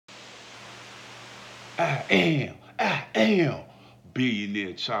I am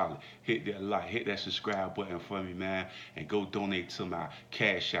billionaire Charlie. Hit that like, hit that subscribe button for me, man, and go donate to my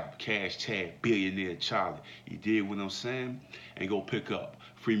Cash App, cash tag billionaire Charlie. You dig what I'm saying? And go pick up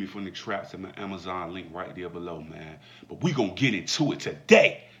Free Me from the Traps and my Amazon link right there below, man. But we gonna get into it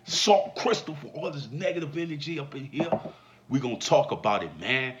today. Salt crystal for all this negative energy up in here. We gonna talk about it,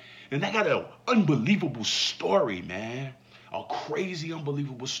 man. And I got an unbelievable story, man. A crazy,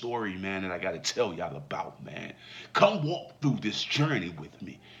 unbelievable story, man, that I gotta tell y'all about, man. Come walk through this journey with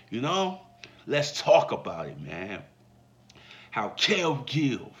me, you know? Let's talk about it, man. How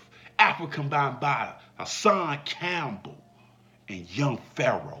gillz, Afrika Bambaataa, Hassancampbell, and young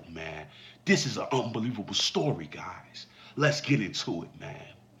pharaoh, man. This is an unbelievable story, guys. Let's get into it, man.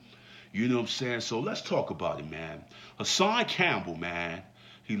 You know what I'm saying? So let's talk about it, man. Hassancampbell, man,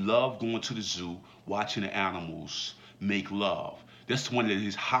 he loved going to the zoo, watching the animals make love. That's one of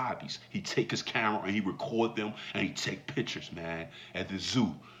his hobbies. He take his camera and he record them and he take pictures, man, at the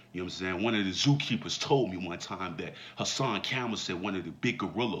zoo. You know what I'm saying? One of the zookeepers told me one time that Hassancampbell said one of the big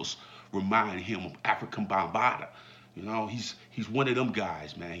gorillas reminded him of Afrika Bambaataa. You know, he's one of them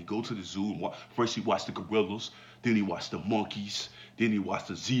guys, man. He go to the zoo and first he watched the gorillas, then he watched the monkeys, then he watched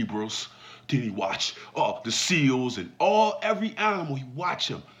the zebras, then he watched the seals and every animal. He watch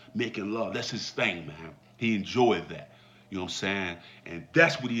them making love. That's his thing, man. He enjoyed that. You know what I'm saying? And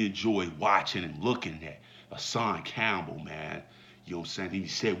that's what he enjoyed watching and looking at. Hassancampbell, man. You know what I'm saying? And he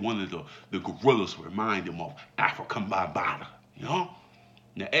said one of the gorillas remind him of Afrika Bambaataa. You know?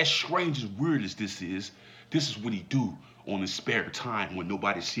 Now, as strange and weird as this is what he do on his spare time when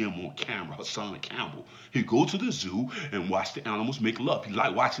nobody see him on camera. Hassancampbell. He go to the zoo and watch the animals make love. He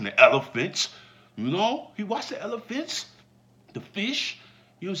like watching the elephants. You know? He watch the elephants, the fish.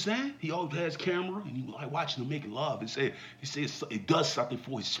 You know what I'm saying? He always has camera and he like watching them make love. He says it does something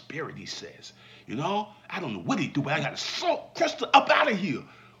for his spirit, he says. You know? I don't know what he do, but I got to salt crystal up out of here.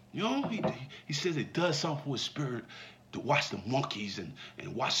 You know? He says it does something for his spirit to watch the monkeys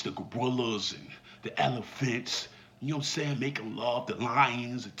and watch the gorillas and the elephants. You know what I'm saying? Making love, the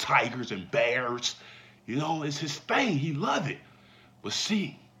lions, the tigers and bears. You know, it's his thing. He love it. But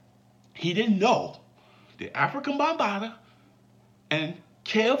see, he didn't know that Afrika Bambaataa and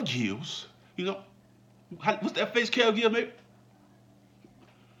gillz, you know, what's that face gillz make?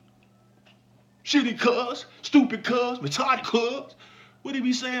 Shitty cuz, stupid cuz, retarded cuz. What he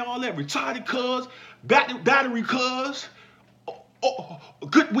be saying all that? Retarded cuz, battery cuz,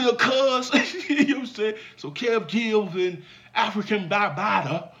 goodwill cuz. You know what I'm saying? So gillz and Afrika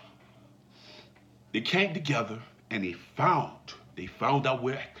Bambaataa, they came together and they found out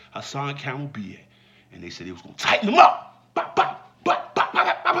where Hassancampbell be at. And they said they was gonna tighten him up.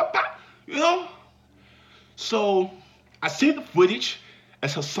 You know? So I seen the footage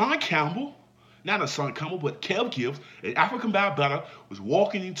as Hassancampbell, not Hassancampbell, but gillz and Afrika Bambaataa was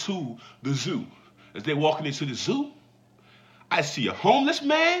walking into the zoo. As they walking into the zoo, I see a homeless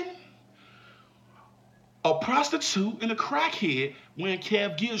man, a prostitute, and a crackhead wearing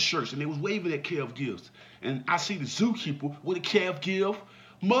gillz shirts, and they was waving at gillz. And I see the zookeeper with a gillz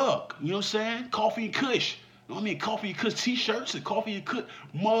mug. You know what I'm saying? Coffee and Kush. You know what I mean? Coffee and Kush t-shirts and coffee and Kush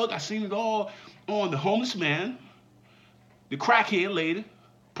mug. I seen it all on the homeless man, the crackhead lady,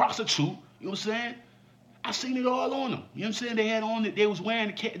 prostitute. You know what I'm saying? I seen it all on them. You know what I'm saying? They had on it. They was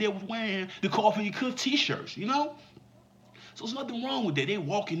wearing the coffee and Kush t-shirts. You know? So there's nothing wrong with that. They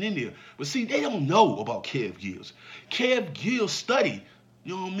walking in there. But see, they don't know about gillz. Gillz study,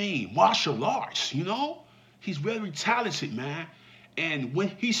 you know what I mean, martial arts, you know? He's very talented, man. And when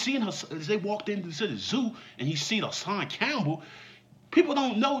he seen her, as they walked into the zoo and he seen Hassancampbell, people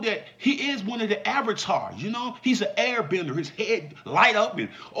don't know that he is one of the avatars, you know? He's an airbender. His head light up and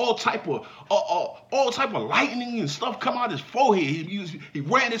all type of lightning and stuff come out his forehead. He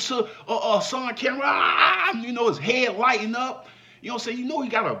ran into Hassancampbell, you know, his head lighting up. You know what I'm saying? You know he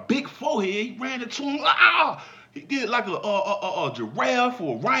got a big forehead. He ran into him, he did like a giraffe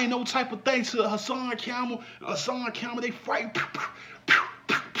or a rhino type of thing to Hassancampbell. Hassancampbell, they fight.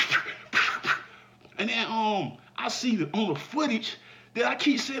 And then I see on the footage that I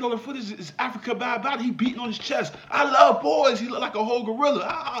keep saying on the footage is Afrika Bambaataa. He beating on his chest. I love boys. He look like a whole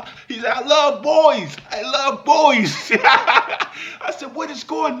gorilla. He said, I love boys. I love boys. I said, what is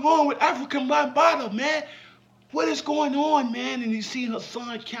going on with Afrika Bambaataa, man? What is going on, man? And he seen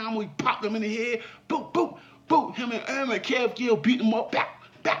Hassancampbell. He popped him in the head. Boop, boop. Boom, him and gillz beat him up, back.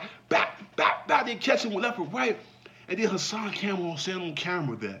 They catch him left and right. And then Hassancampbell said on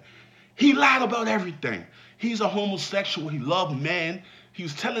camera that he lied about everything. He's a homosexual. He loved men. He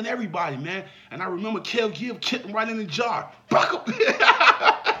was telling everybody, man. And I remember gillz kicked him right in the jar.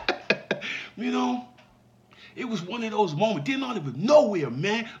 You know? It was one of those moments, didn't out of nowhere,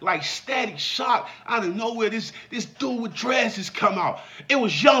 man. Like Static Shock, out of nowhere, this dude with dreads just come out. It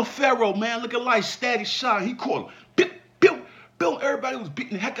was young Pharaoh, man, looking like Static Shock. He called him, pew, pew, pew. Everybody was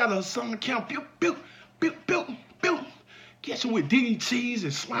beating the heck out of Hassan Campbell, pew, pew, pew, pew, pew. Catching with DDTs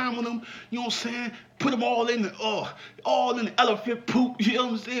and slamming them, you know what I'm saying? Put them all in the elephant poop, you know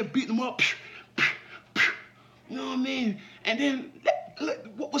what I'm saying? Beating them up, pew, pew, pew. You know what I mean? And then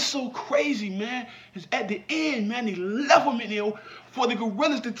what was so crazy, man, is at the end, man, they left him in there for the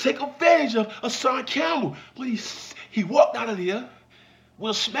gorillas to take advantage of Hassan Campbell. But he walked out of there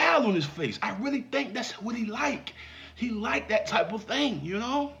with a smile on his face. I really think that's what he liked. He liked that type of thing, you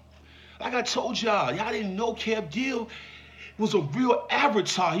know? Like I told y'all didn't know gillz was a real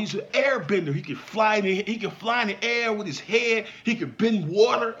avatar. He's an airbender. He could fly in the air with his head. He could bend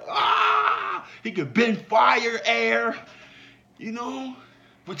water. He could bend fire, air. You know,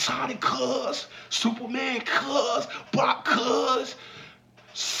 retarded cuz, Superman cuz, Bach cuz,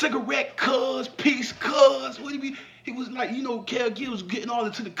 cigarette cuz, peace cuz. What do you mean? He was like, you know, gillz was getting all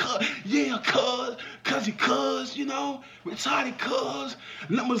into the cuz. Yeah, cuz, you know, retarded cuz,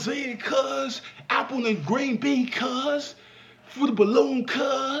 limousine cuz, apple and green bean cuz, for the balloon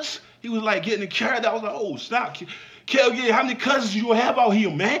cuz. He was like getting the carrot. I was like, oh, stop. gillz, how many cousins you have out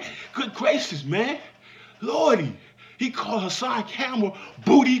here, man? Good gracious, man. Lordy. He called Hassan Campbell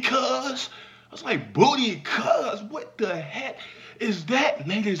booty cuz. I was like, booty cuz? What the heck is that,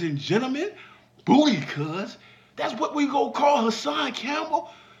 ladies and gentlemen? Booty cuz? That's what we gonna call Hassan Campbell?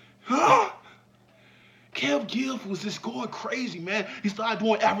 Huh? gillz was just going crazy, man. He started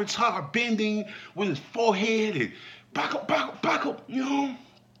doing avatar bending with his forehead and back up, you know?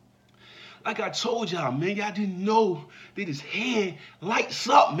 Like I told y'all, man, y'all didn't know that his head lights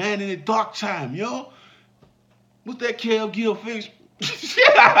up, man, in the dark time, you know? What's that gillz face?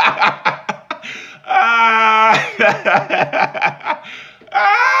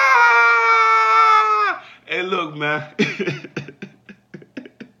 Hey, look, man.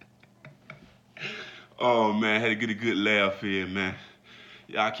 Oh, man, had to get a good laugh here, man.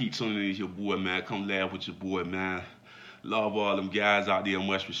 Y'all keep tuning in to your boy, man. Come laugh with your boy, man. Love all them guys out there.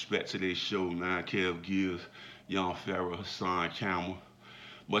 Much respect to their show, man. gillz, Young Pharaoh, Hassan Campbell.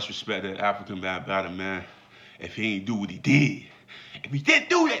 Much respect to Afrika Bambaataa, man. If he ain't do what he did. If he did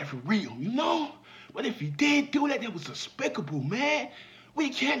do that for real, you know? But if he did do that, that was despicable, man. We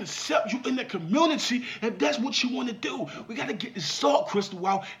can't accept you in the community if that's what you want to do. We got to get this salt crystal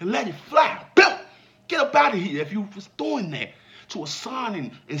out and let it fly. Boom! Get up out of here if you was doing that to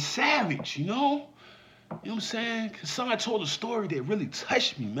Hassan and Savage, you know? You know what I'm saying? Hassan told a story that really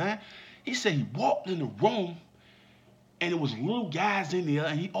touched me, man. He said he walked in the room and there was little guys in there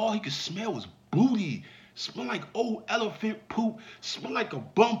and all he could smell was booty. Smell like old elephant poop. Smell like a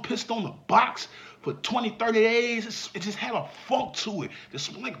bum pissed on the box for 20, 30 days. It just had a funk to it. It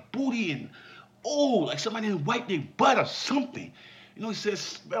smelled like booty and, like somebody didn't wipe their butt or something. You know, he said it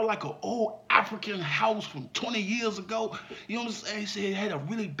smelled like an old African house from 20 years ago. You know what I'm saying? He said it had a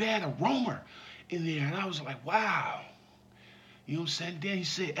really bad aroma in there. And I was like, wow. You know what I'm saying? Then he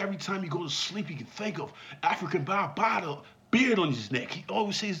said every time you go to sleep, you can think of Afrika Bambaataa beard on his neck. He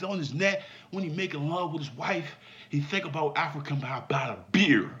always says on his neck when he making love with his wife. He think about Afrika Bambaataa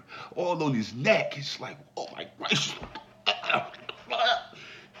beard all on his neck. It's like, oh my gracious.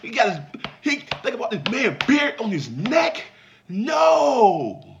 He think about this man beard on his neck.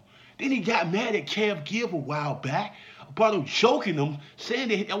 No. Then he got mad at gillz a while back about him joking him,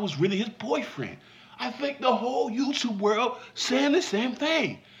 saying that was really his boyfriend. I think the whole YouTube world saying the same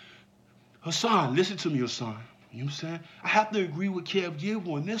thing. Hassan, listen to me, Hassan. You know what I'm saying? I have to agree with gillz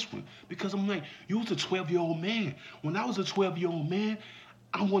on this one because I'm like, you was a 12-year-old man. When I was a 12-year-old man,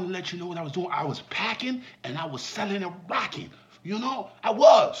 I want to let you know what I was doing. I was packing and I was selling and rocking. You know, I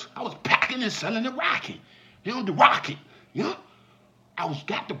was packing and selling and rocking. You know, the rocket. You know,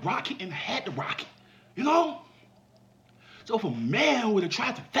 got the rocket and I had the rocket. You know. So if a man would have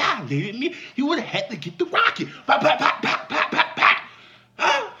tried to violate me, he would have had to get the rocket. Pop, pop, pop, pop, pop, pop, pop.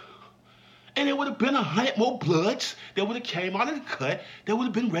 Huh? And there would have been 100 more bloods that would have came out of the cut that would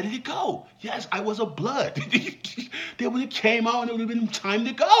have been ready to go. Yes, I was a blood. They would have came out and it would have been time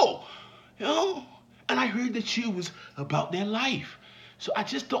to go. You know? And I heard that you was about their life. So I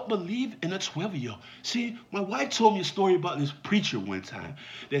just don't believe in a 12-year-old. See, my wife told me a story about this preacher one time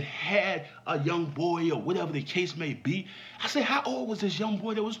that had a young boy or whatever the case may be. I said, how old was this young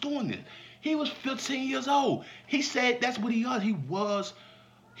boy that was doing this? He was 15 years old. He said that's what he was.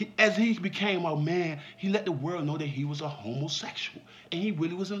 As he became a man, he let the world know that he was a homosexual. And he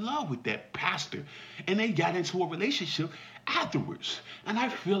really was in love with that pastor. And they got into a relationship afterwards. And I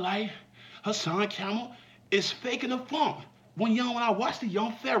feel like Hassan Campbell It's faking the funk. When I watched the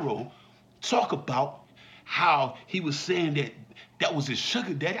young Pharaoh talk about how he was saying that that was his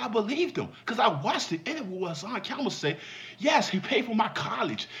sugar daddy, I believed him because I watched the interview where Hassan say, yes, he paid for my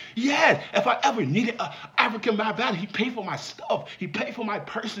college. Yes, if I ever needed an African Bambaataa, he paid for my stuff. He paid for my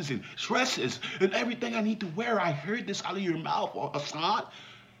purses and dresses and everything I need to wear. I heard this out of your mouth, Hassan.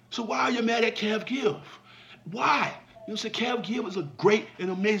 So why are you mad at gillz? Why? You know, so gillz is a great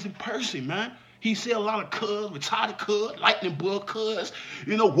and amazing person, man. He said a lot of cuz, retarded cuz, lightning bug cuz,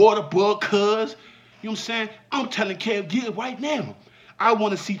 water bug cuz. You know what I'm saying? I'm telling gillz right now, I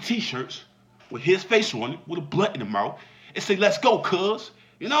want to see t-shirts with his face on it, with a blunt in the mouth, and say, let's go, cuz.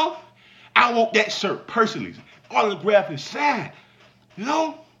 I want that shirt, personally. Autograph and sign. And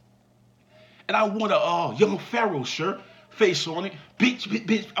I want a young Pharaoh shirt, face on it, beach,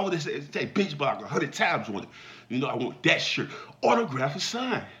 I want to say beach bag 100 times on it. I want that shirt, autograph and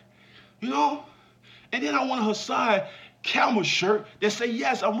sign. And then I want a hassancampbell shirt that say,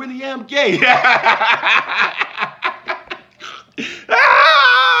 yes, I really am gay.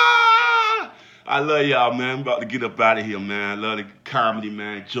 I love y'all, man. I'm about to get up out of here, man. I love the comedy,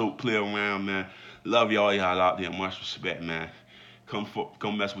 man. Joke, play around, man. Love y'all out there. Much respect, man.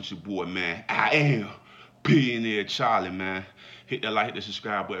 Come mess with your boy, man. I am Billionaire Charlie, man. Hit that like, hit the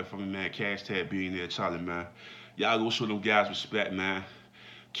subscribe button for me, man. # Billionaire Charlie, man. Y'all go show them guys respect, man.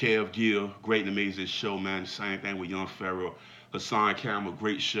 gillz, great and amazing show, man. Same thing with young Pharaoh. hassancampbell,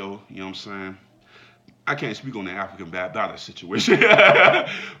 great show. You know what I'm saying? I can't speak on the Afrika Bambaataa situation. But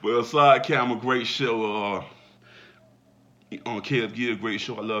hassancampbell, great show. On gillz, great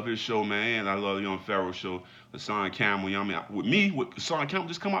show. I love his show, man. And I love the young Pharaoh show. hassancampbell, you know what I mean? With hassancampbell,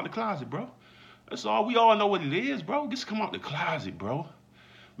 just come out the closet, bro. That's all. We all know what it is, bro. Just come out the closet, bro.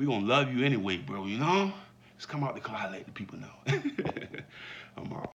 We gonna love you anyway, bro, Just come out the closet, let the people know.